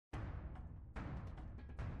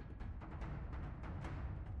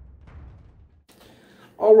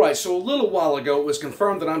Alright, so a little while ago it was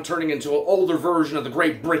confirmed that I'm turning into an older version of the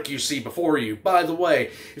great brick you see before you. By the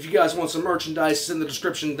way, if you guys want some merchandise, it's in the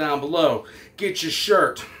description down below. Get your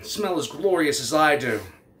shirt. Smell as glorious as I do.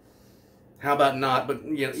 How about not? But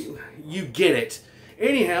you get it.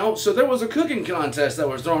 Anyhow, so there was a cooking contest that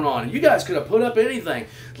was thrown on. You guys could have put up anything.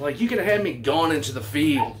 Like, you could have had me gone into the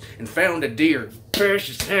field and found a deer, bashed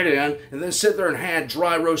his head in, and then sit there and had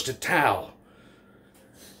dry roasted towel.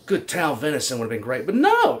 Good towel venison would have been great. But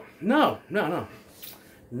no.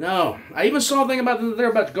 I even saw a thing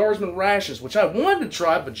about guardsman rashes, which I wanted to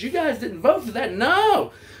try, but you guys didn't vote for that.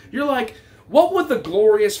 No! You're like, what would the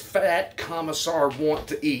glorious fat commissar want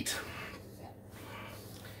to eat?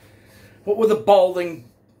 What would the balding...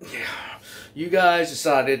 You guys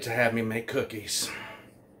decided to have me make cookies.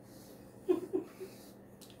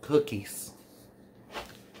 Cookies.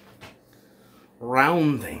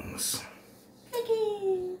 Round things.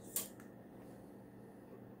 Cookies.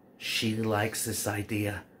 She likes this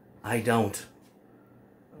idea. I don't.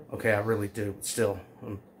 Okay, I really do. Still,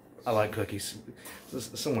 I like cookies.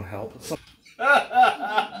 Someone help.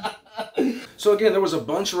 So again, there was a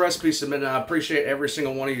bunch of recipes submitted. I appreciate every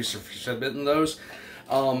single one of you submitting those.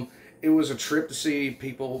 It was a trip to see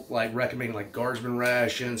people like recommending like guardsman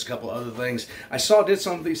rations, a couple other things. I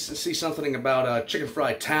see something about chicken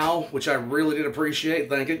fried towel, which I really did appreciate.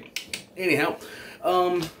 Thank you. Anyhow,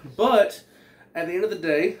 but at the end of the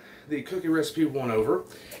day, the cookie recipe won over.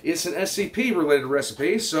 It's an SCP related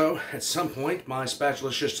recipe, so at some point my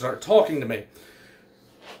spatula should start talking to me.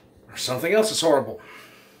 Or something else is horrible.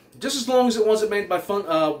 Just as long as it wasn't made by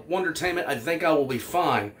Wondertainment, I think I will be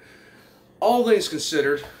fine. All things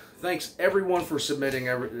considered, thanks everyone for submitting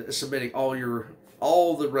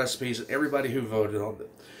all the recipes and everybody who voted on it.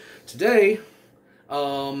 Today,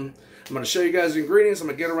 I'm going to show you guys the ingredients. I'm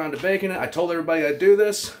going to get around to baking it. I told everybody I'd do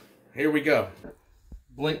this. Here we go.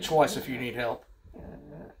 Blink twice if you need help.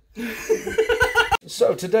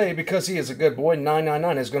 So today, because he is a good boy,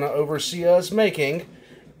 999 is going to oversee us making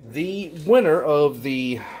the winner of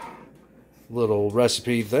the little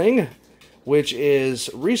recipe thing, which is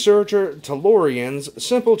researcher Talloran's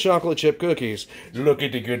simple chocolate chip cookies. Look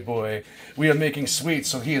at the good boy. We are making sweets,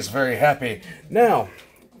 so he is very happy. Now,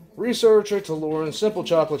 researcher Talloran's simple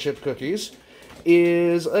chocolate chip cookies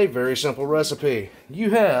is a very simple recipe. You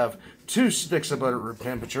have 2 sticks of butter at room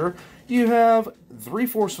temperature. You have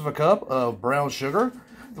 3/4 of a cup of brown sugar,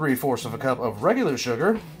 3/4 of a cup of regular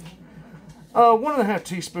sugar, 1.5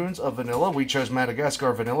 teaspoons of vanilla. We chose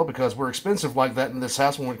Madagascar vanilla because we're expensive like that in this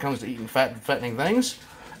house when it comes to eating fattening things.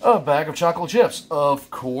 A bag of chocolate chips, of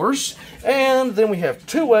course. And then we have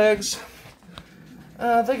 2 eggs.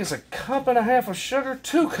 I think it's 1.5 cups of sugar,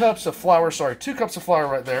 2 cups of flour. Sorry, 2 cups of flour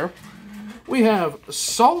right there. We have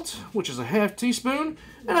salt, which is 1/2 teaspoon,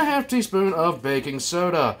 and 1/2 teaspoon of baking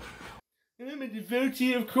soda. I'm a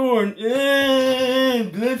devotee of corn.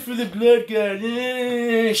 Blood for the blood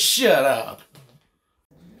god. Shut up.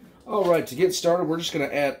 Alright, to get started, we're just going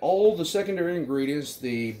to add all the secondary ingredients.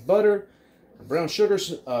 The butter, brown sugar,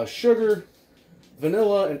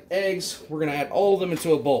 vanilla, and eggs. We're going to add all of them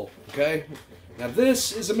into a bowl. Okay? Now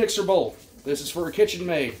this is a mixer bowl. This is for a kitchen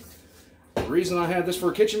maid. The reason I have this for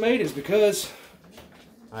a kitchen maid is because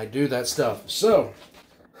I do that stuff. So,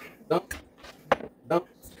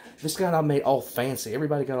 this got all made all fancy.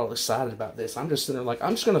 Everybody got all excited about this. I'm just sitting there like,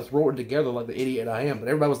 I'm just going to throw it together like the idiot I am. But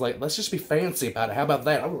everybody was like, let's just be fancy about it. How about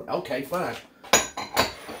that? I'm like, okay, fine.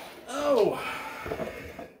 Oh.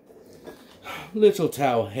 Little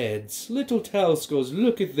towel heads. Little towel skulls.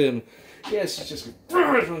 Look at them. Yes, it's just...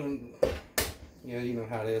 Yeah, you know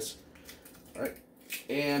how it is. Alright.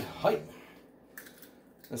 And height.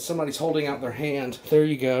 And somebody's holding out their hand. There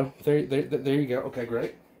you go. There you go. Okay,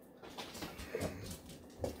 great.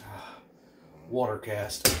 Water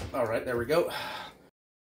cast. Alright, there we go.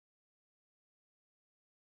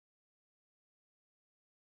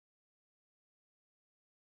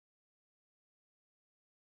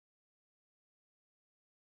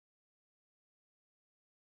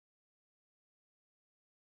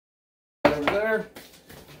 Over there.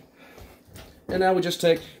 And now we just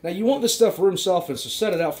take... Now you want this stuff room softened, so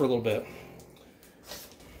set it out for a little bit.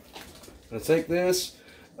 I'm going to take this,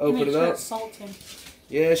 open it up. It's salted.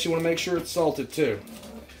 Yes, you want to make sure it's salted too.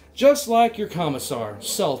 Just like your commissar,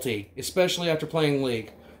 salty, especially after playing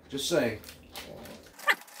League. Just saying.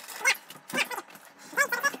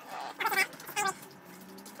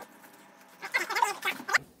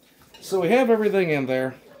 So we have everything in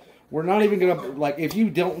there. We're not even gonna, like, if you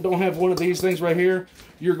don't have one of these things right here,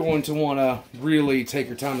 you're going to want to really take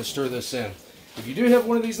your time to stir this in. If you do have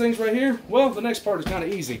one of these things right here, well, the next part is kind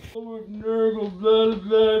of easy.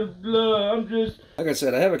 Like I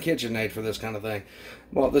said, I have a KitchenAid for this kind of thing.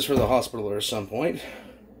 Bought this for the hospital at some point.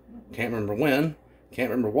 Can't remember when. Can't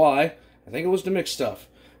remember why. I think it was to mix stuff.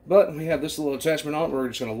 But we have this little attachment on. We're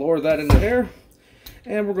just going to lower that into here.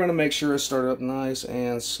 And we're going to make sure it starts up nice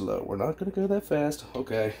and slow. We're not going to go that fast.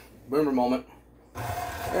 Okay. Boomer moment.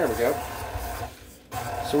 There we go.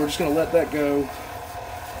 So we're just going to let that go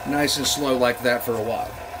nice and slow like that for a while.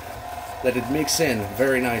 Let it mix in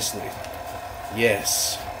very nicely.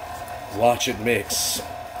 Yes. Watch it mix.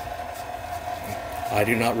 I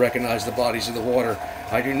do not recognize the bodies in the water.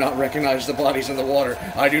 I do not recognize the bodies in the water.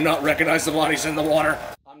 I do not recognize the bodies in the water.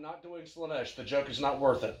 I'm not doing Slanesh. The joke is not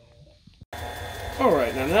worth it.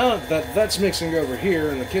 Alright, now that that's mixing over here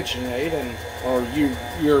in the KitchenAid,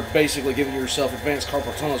 you're basically giving yourself advanced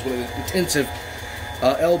carpal tunnels with an intensive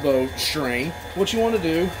elbow strain, what you want to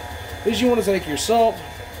do is you want to take your salt,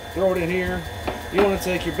 throw it in here. You want to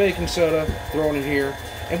take your baking soda, throw it in here.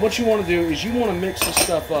 And what you want to do is you want to mix this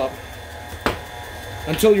stuff up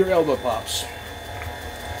until your elbow pops.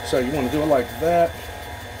 So you want to do it like that.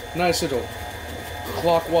 Nice little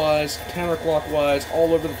clockwise, counterclockwise,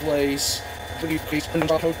 all over the place. I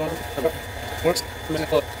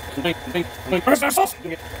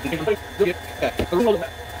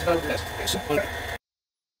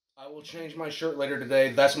will change my shirt later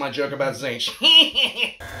today. That's my joke about Zinch.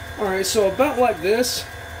 Alright, so about like this,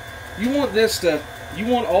 you want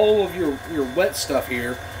all of your wet stuff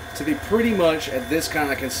here to be pretty much at this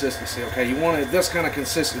kind of consistency, okay? You want it at this kind of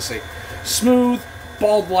consistency. Smooth,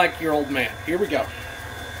 bald like your old man. Here we go.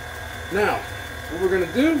 Now, what we're going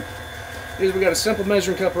to do is we got a simple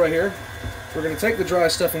measuring cup right here. We're going to take the dry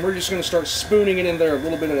stuff and we're just going to start spooning it in there a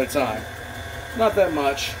little bit at a time. Not that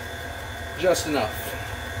much, just enough.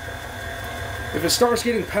 If it starts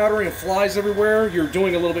getting powdery and flies everywhere, you're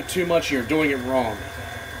doing a little bit too much and you're doing it wrong.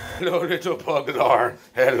 Hello, little puggar.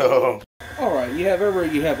 Hello. Alright, you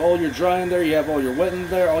have all your dry in there, you have all your wet in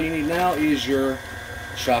there. All you need now is your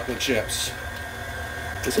chocolate chips.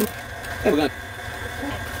 And we're gonna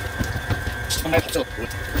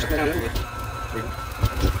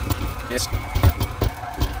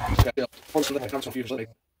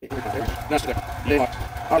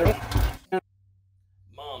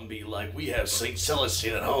Mom be like, we have St.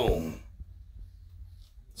 Celestine at home.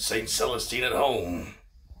 St. Celestine at home.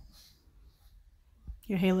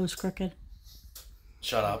 Your halo's crooked.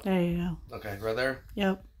 Shut up. There you go. Okay, right there?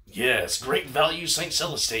 Yep. Yes, great value St.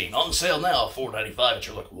 Celestine. On sale now, $4.95 at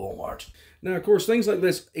your local Walmart. Now, of course, things like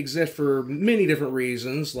this exist for many different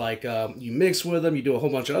reasons. Like, you mix with them, you do a whole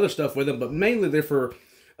bunch of other stuff with them, but mainly they're for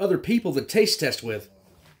other people to taste test with.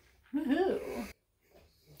 Woohoo.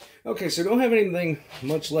 Okay, so don't have anything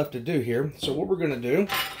much left to do here. So what we're going to do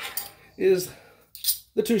is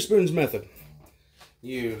the 2 spoons method.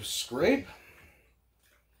 You scrape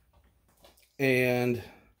and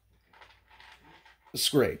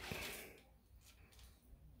scrape.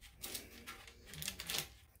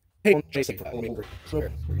 Hey,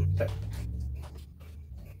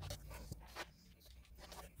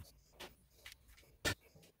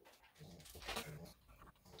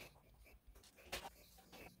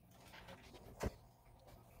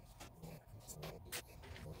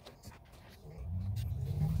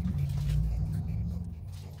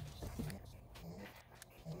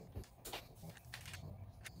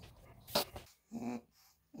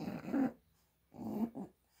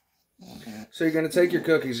 So you're going to take your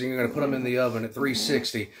cookies and you're going to put them in the oven at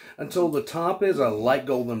 360 until the top is a light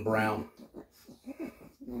golden brown.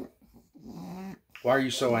 Why are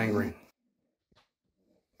you so angry?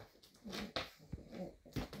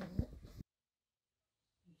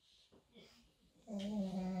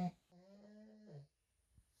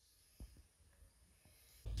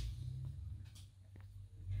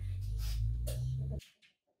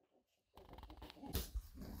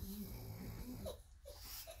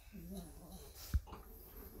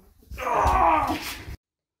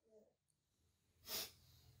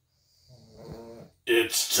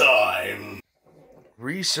 It's time.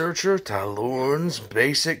 Researcher Talloran's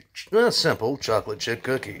basic, simple chocolate chip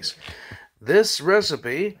cookies. This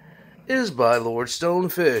recipe is by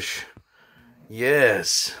LordStonefish.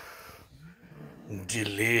 Yes.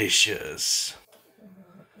 Delicious.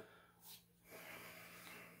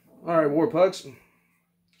 Alright, Warpugs.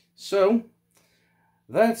 So,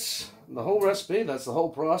 that's the whole recipe. That's the whole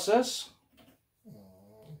process.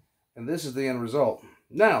 And this is the end result.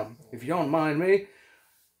 Now, if you don't mind me,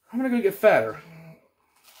 I'm going to go get fatter.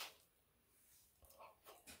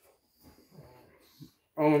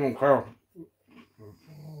 I don't care.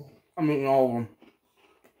 I'm eating all of them.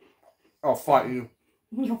 I'll fight you.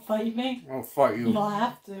 You'll fight me? I'll fight you. You'll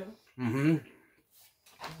have to. Mm-hmm.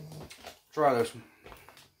 Try this.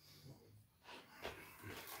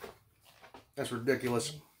 That's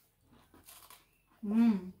ridiculous.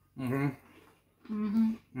 Mm. Mm-hmm.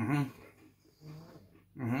 Mm-hmm. Mm-hmm.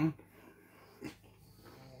 Mm-hmm.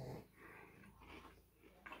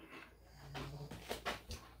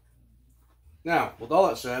 Now, with all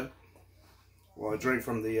that said, well, I drink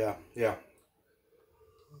from the, yeah.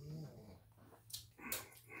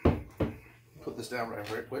 Put this down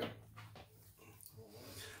right quick.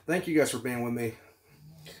 Thank you guys for being with me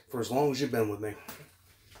for as long as you've been with me.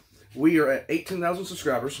 We are at 18,000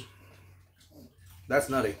 subscribers. That's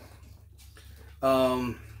nutty.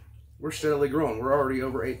 We're steadily growing. We're already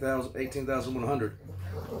over 18,100.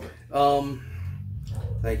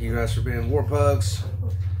 Thank you guys for being War Pugs.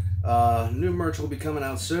 New merch will be coming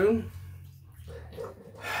out soon.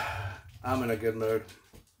 I'm in a good mood.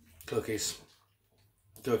 Cookies.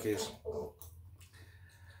 Cookies.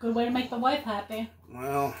 Good way to make the wife happy.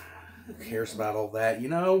 Well, who cares about all that, you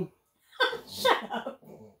know? Shut up.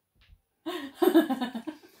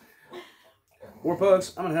 War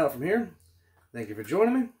Pugs, I'm gonna head out from here. Thank you for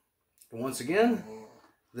joining me. And once again,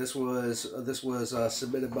 this was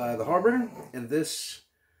submitted by the Harbringer, and this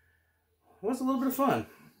was a little bit of fun.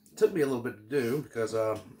 It took me a little bit to do because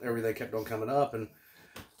everything kept on coming up, and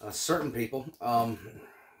certain people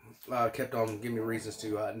kept on giving me reasons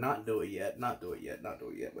to not do it yet. But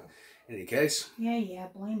in any case, Yeah,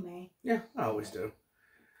 blame me. yeah, I always do.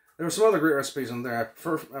 There were some other great recipes in there.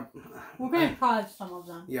 We're gonna try some of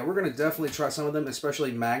them. Yeah, we're gonna definitely try some of them,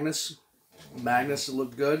 especially Magnus. Magnus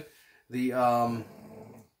looked good. The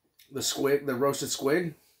squig, the roasted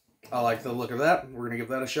squig. I like the look of that. We're gonna give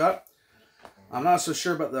that a shot. I'm not so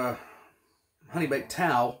sure about the honey baked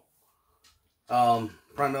towel.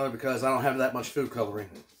 Primarily because I don't have that much food coloring.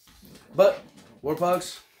 But War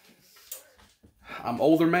Pugs, I'm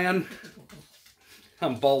older man.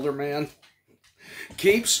 I'm bolder man.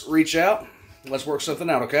 Keeps, reach out. Let's work something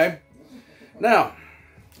out, okay? Now,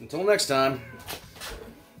 until next time.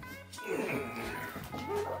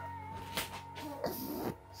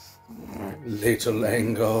 Little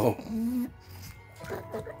Ango.